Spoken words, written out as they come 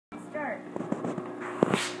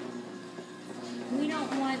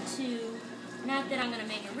want to, not that I'm going to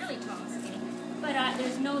make it really tall and skinny, but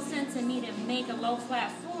there's no sense in me to make a low flat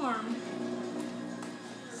form,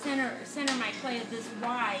 center my clay this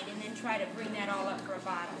wide, and then try to bring that all up for a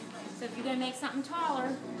bottle. So if you're going to make something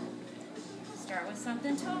taller, start with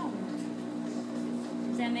something tall.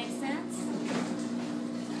 Does that make sense?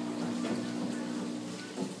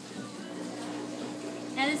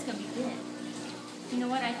 Now this is going to be big. You know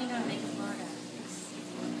what? I think I'm going to make a bird out of this.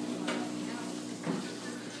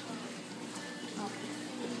 Okay.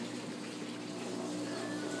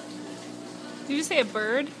 Did you say a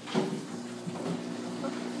bird?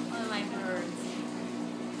 One of my birds.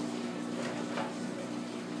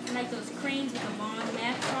 I like those cranes with a long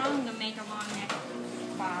neck. So I'm going to make a long neck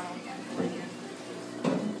bottle.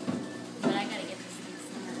 But I got to get this thing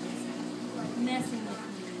centered. It's messing with me.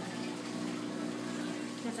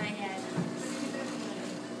 Because I had...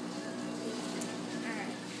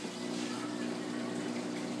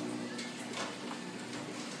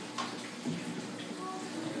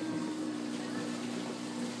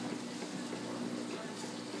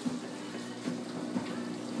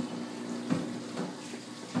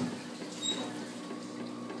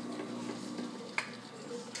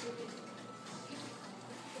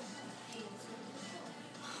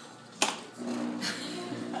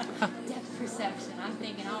 Depth perception. I'm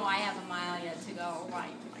thinking, oh, I have a mile yet to go.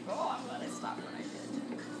 Right. I'm like, oh, I'm going to stop when I did.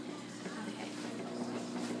 Okay.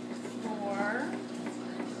 4.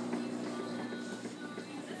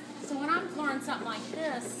 So when I'm pouring something like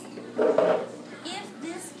this, if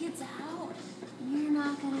this gets out, you're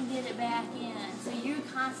not going to get it back in. So you're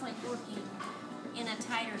constantly working in a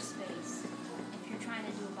tighter space if you're trying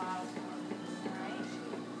to do a bottle pour. Alright?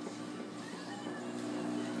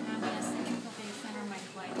 And I'm going to center my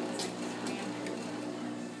clay.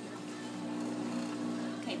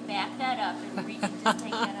 Okay, back that up and just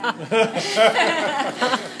take that out.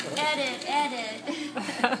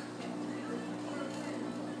 Edit.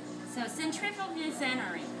 So centrifugal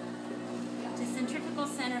centering. To centrifugal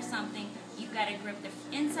center something, you've got to grip the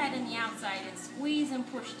inside and the outside and squeeze and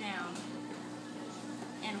push down.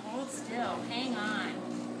 And hold still. Hang on.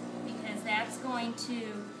 Because that's going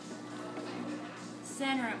to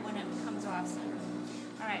center it when it comes off center.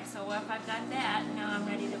 Alright, so if I've got that, now I'm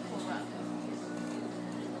ready to pull up.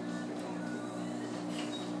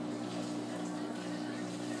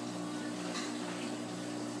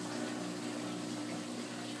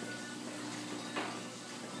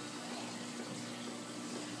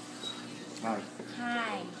 Hi.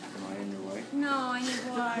 Hi. Am I in your way? No, I need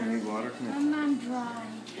water. You need water? Come here. I'm dry.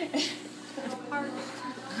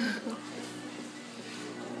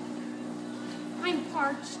 I'm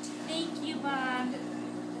parched. Thank you, Bob.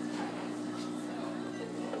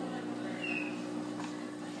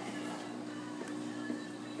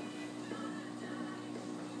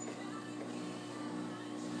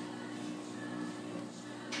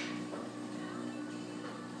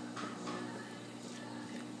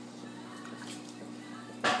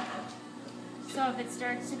 So if it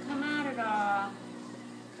starts to come out at all,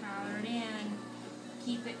 collar it in,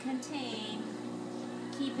 keep it contained,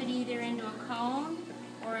 keep it either into a cone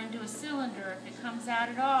or into a cylinder. If it comes out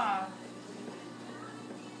at all,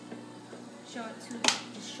 show it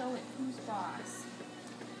who's boss.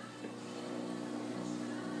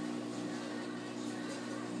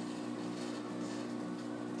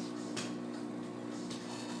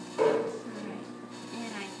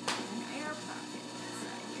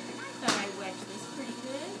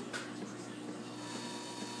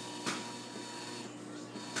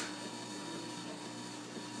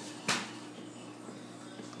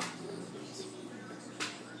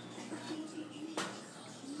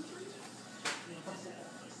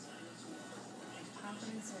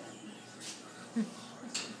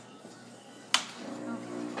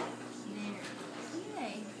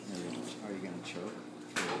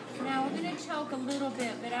 Now we're going to choke a little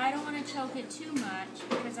bit, but I don't want to choke it too much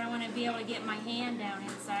because I want to be able to get my hand down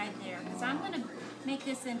inside there. Because I'm going to make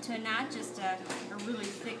this into not just a really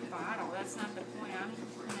thick bottle. That's not the point. I'm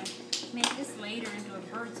going to make this later into a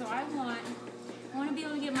bird. So I want to be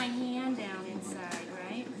able to get my hand down inside,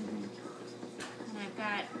 right? And I've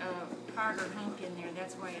got a harder hunk in there.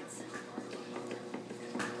 That's why it's...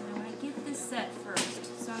 I want to get this set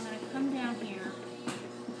first. So I'm going to come down here.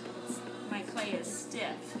 My clay is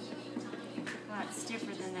stiff. A lot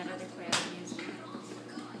stiffer than that other clay I used.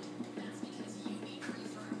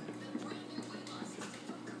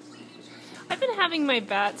 I've been having my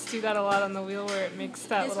bats do that a lot on the wheel where it makes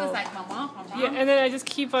that this little... was like, mama. Yeah, and then I just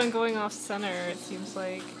keep on going off center, it seems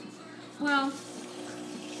like. Well,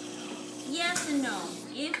 yes and no.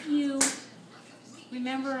 If you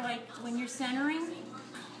remember, like when you're centering,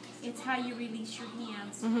 It's how you release your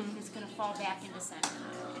hands. It's going to fall back into center.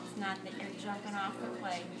 It's not that you're jumping off the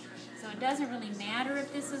clay. So it doesn't really matter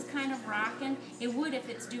if this is kind of rocking. It would if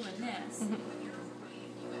it's doing this.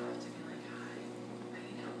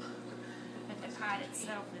 But the pot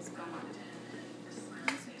itself is gone.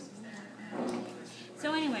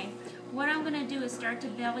 So anyway, what I'm going to do is start to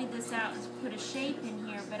belly this out and put a shape in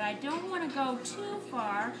here, but I don't want to go too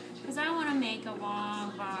far because I want to make a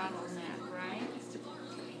long bottleneck, right?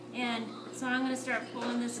 And so I'm going to start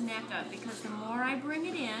pulling this neck up because the more I bring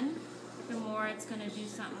it in, the more it's going to do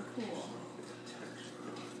something cool.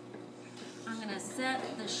 I'm going to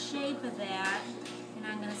set the shape of that, and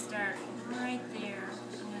I'm going to start right there.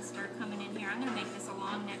 I'm going to start coming in here. I'm going to make this a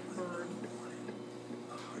long neck bird.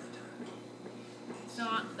 So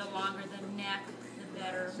the longer the neck, the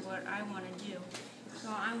better what I want to do. So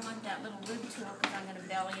I want that little rib tool because I'm going to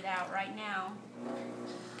belly it out right now.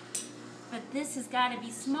 But this has got to be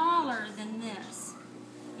smaller than this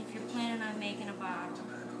if you're planning on making a bottle.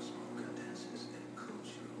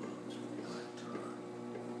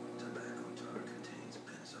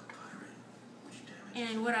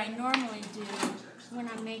 And what I normally do when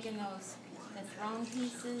I'm making the throne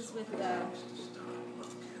pieces with I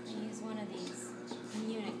use one of these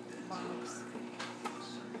Munich bombs.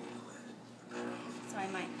 So I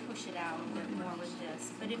might push it out a bit more with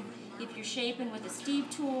this. But if you're shaping with a Steve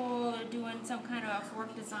tool or doing some kind of a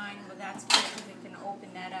fork design, well, that's good because it can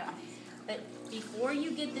open that up. But before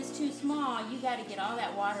you get this too small, you got to get all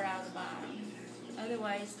that water out of the bottom.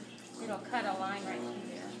 Otherwise, it'll cut a line right through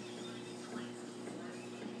there.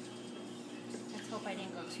 Let's hope I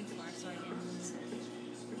didn't go too far so I didn't lose it.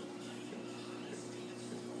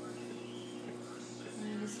 And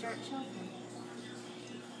you just start choking.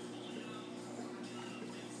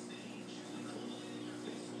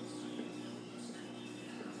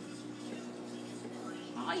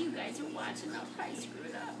 All you guys are watching, I'll probably screw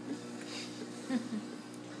it up.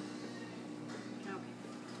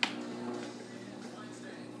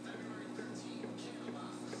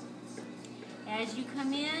 As you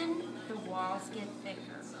come in, the walls get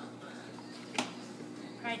thicker.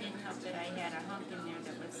 Probably didn't help that I had a hunk in there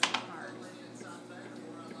that was hard.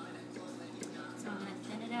 So I'm going to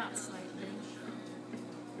thin it out slightly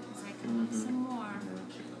as I come up some more.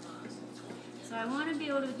 So I want to be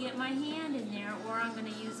able to get my hand in there, or I'm going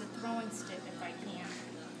to use a throwing stick if I can.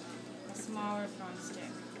 A smaller throwing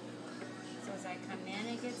stick. So as I come in,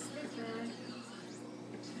 it gets thicker.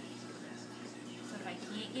 So if I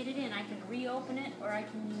can't get it in, I can reopen it, or I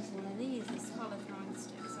can use one of these, a smaller throwing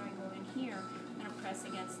stick. So I go in here, I'm going to press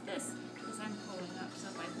against this because I'm pulling up. So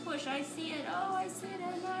if I push, I see it. Oh, I see it,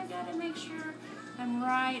 and I got to make sure I'm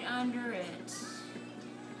right under it.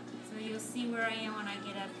 So you'll see where I am when I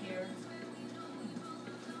get up here.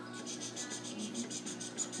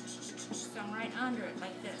 So I'm right under it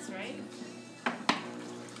like this, right? I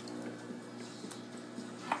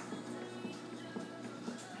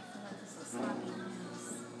feel like this is a sloppy mess.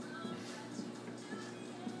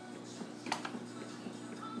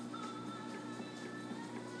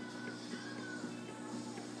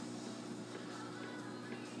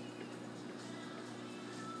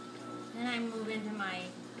 Then I move into my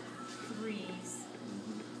threes.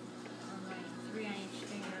 Or my 3 on each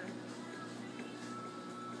finger.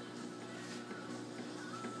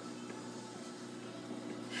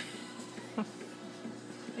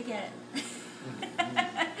 Forget it.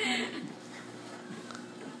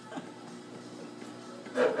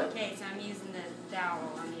 Okay, so I'm using the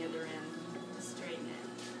dowel on the other end to straighten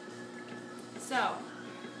it. So,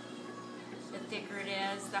 the thicker it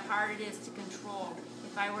is, the harder it is to control.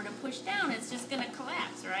 If I were to push down, it's just going to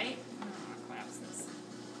collapse, right? I'm going to collapse this.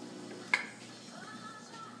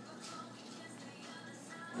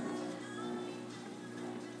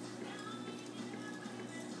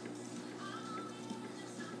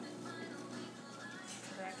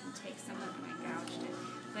 Take some of my gouged it,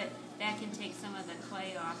 but that can take some of the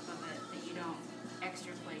clay off of it that you don't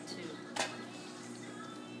extra clay too.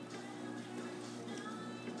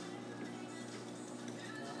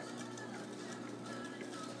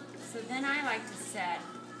 So then I like to set,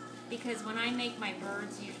 because when I make my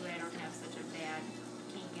birds, usually I don't have such a bad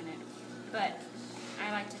kink in it, but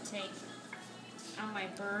I like to take on my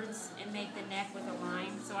birds and make the neck with a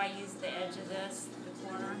line. So I use the edge of this, the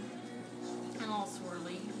corner, and a little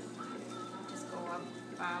swirly. Go up,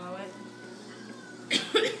 follow it.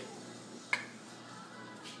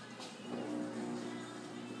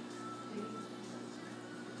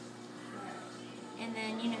 And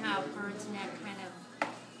then you know how a bird's neck kind of,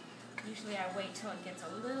 usually I wait till it gets a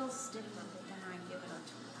little stiffer, but then I give it a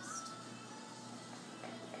twist.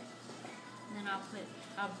 And then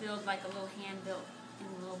I'll build like a little hand-built and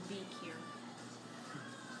a little beak here.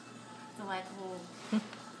 So like a little.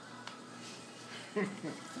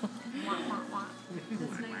 Wah, wah, wah.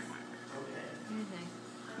 That's nice.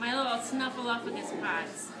 My little snuffleupagus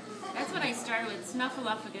pots. That's what I started with,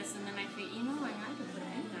 snuffleupagus, and then I figured, you know, I could put a